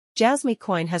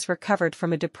JasmyCoin has recovered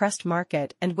from a depressed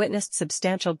market and witnessed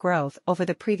substantial growth over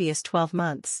the previous 12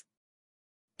 months.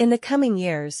 In the coming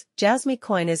years,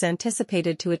 JasmyCoin is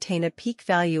anticipated to attain a peak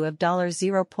value of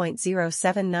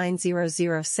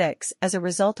 $0.079006 as a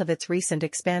result of its recent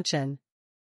expansion.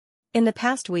 In the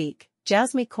past week,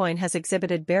 JasmyCoin has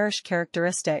exhibited bearish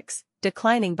characteristics,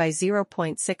 declining by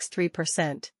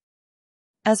 0.63%.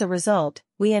 As a result,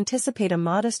 we anticipate a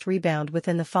modest rebound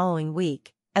within the following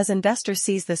week, as investors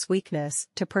seize this weakness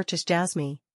to purchase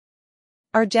Jasmy.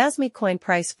 Our JasmyCoin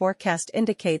price forecast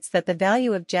indicates that the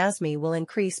value of Jasmy will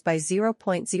increase by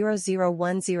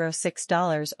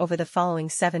 $0.00106 over the following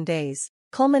 7 days,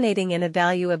 culminating in a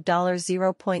value of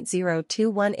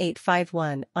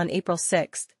 $0.021851 on April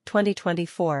 6,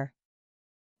 2024.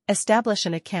 Establish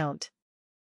an account.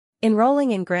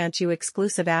 Enrolling in grants you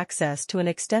exclusive access to an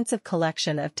extensive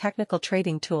collection of technical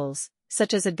trading tools,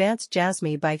 such as advanced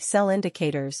Jasmy buy-sell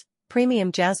indicators,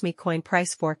 premium JasmyCoin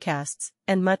price forecasts,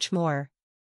 and much more.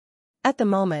 At the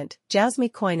moment,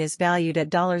 JasmyCoin is valued at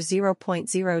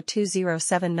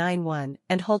 $0.020791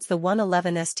 and holds the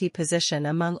 111 ST position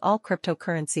among all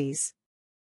cryptocurrencies.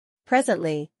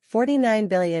 Presently,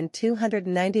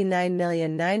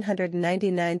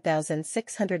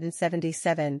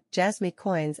 49,299,999,677 Jasmy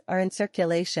coins are in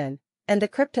circulation, and the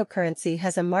cryptocurrency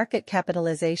has a market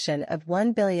capitalization of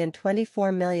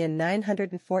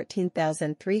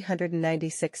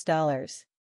 $1,024,914,396.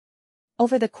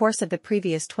 Over the course of the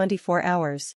previous 24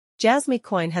 hours,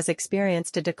 JasmyCoin has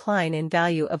experienced a decline in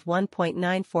value of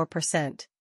 1.94%.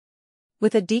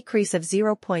 With a decrease of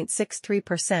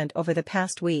 0.63% over the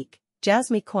past week,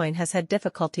 JasmyCoin has had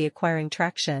difficulty acquiring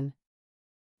traction.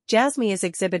 Jasmy is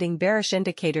exhibiting bearish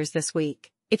indicators this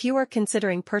week. If you are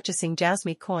considering purchasing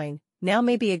JasmyCoin, now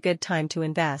may be a good time to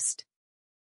invest.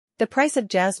 The price of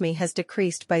Jasmy has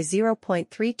decreased by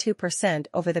 0.32%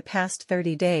 over the past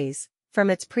 30 days,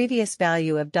 from its previous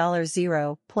value of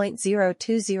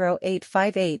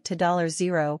 $0.020858 to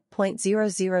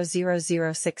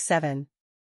 $0.000067.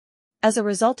 As a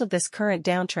result of this current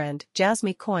downtrend,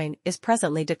 JasmyCoin is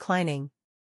presently declining.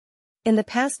 In the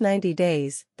past 90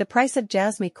 days, the price of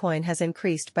JasmyCoin has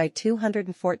increased by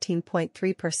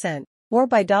 214.3%, or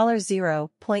by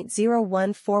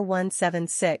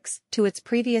 $0.014176 to its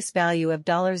previous value of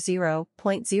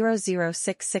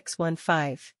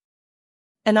 $0.006615.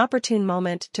 An opportune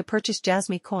moment to purchase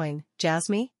JasmyCoin.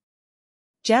 Jasmy?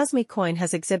 JasmyCoin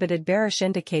has exhibited bearish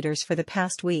indicators for the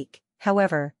past week.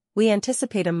 However, we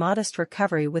anticipate a modest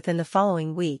recovery within the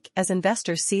following week as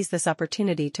investors seize this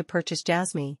opportunity to purchase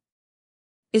Jasmy.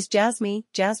 Is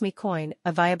JasmyCoin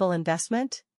a viable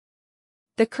investment?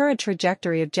 The current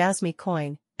trajectory of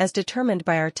JasmyCoin, as determined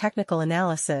by our technical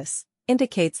analysis,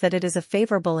 indicates that it is a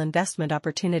favorable investment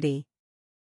opportunity.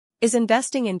 Is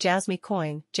investing in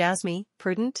JasmyCoin, Jasmy,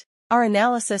 prudent? Our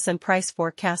analysis and price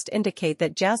forecast indicate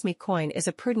that JasmyCoin is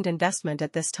a prudent investment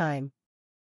at this time.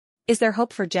 Is there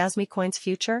hope for JasmyCoin's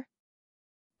future?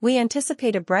 We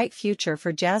anticipate a bright future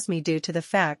for Jasmy due to the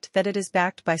fact that it is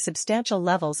backed by substantial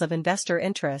levels of investor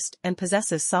interest and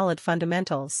possesses solid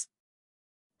fundamentals.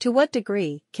 To what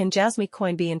degree can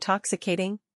JasmyCoin be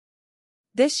intoxicating?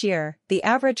 This year, the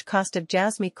average cost of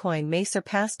JasmyCoin may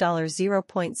surpass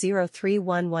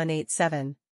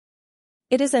 $0.031187.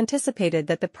 It is anticipated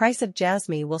that the price of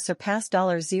Jasmy will surpass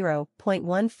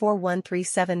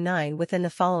 $0.141379 within the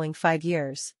following 5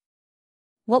 years.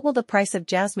 What will the price of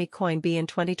JasmyCoin be in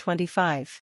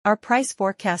 2025? Our price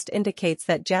forecast indicates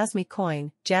that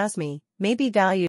JasmyCoin, Jasmy, may be valued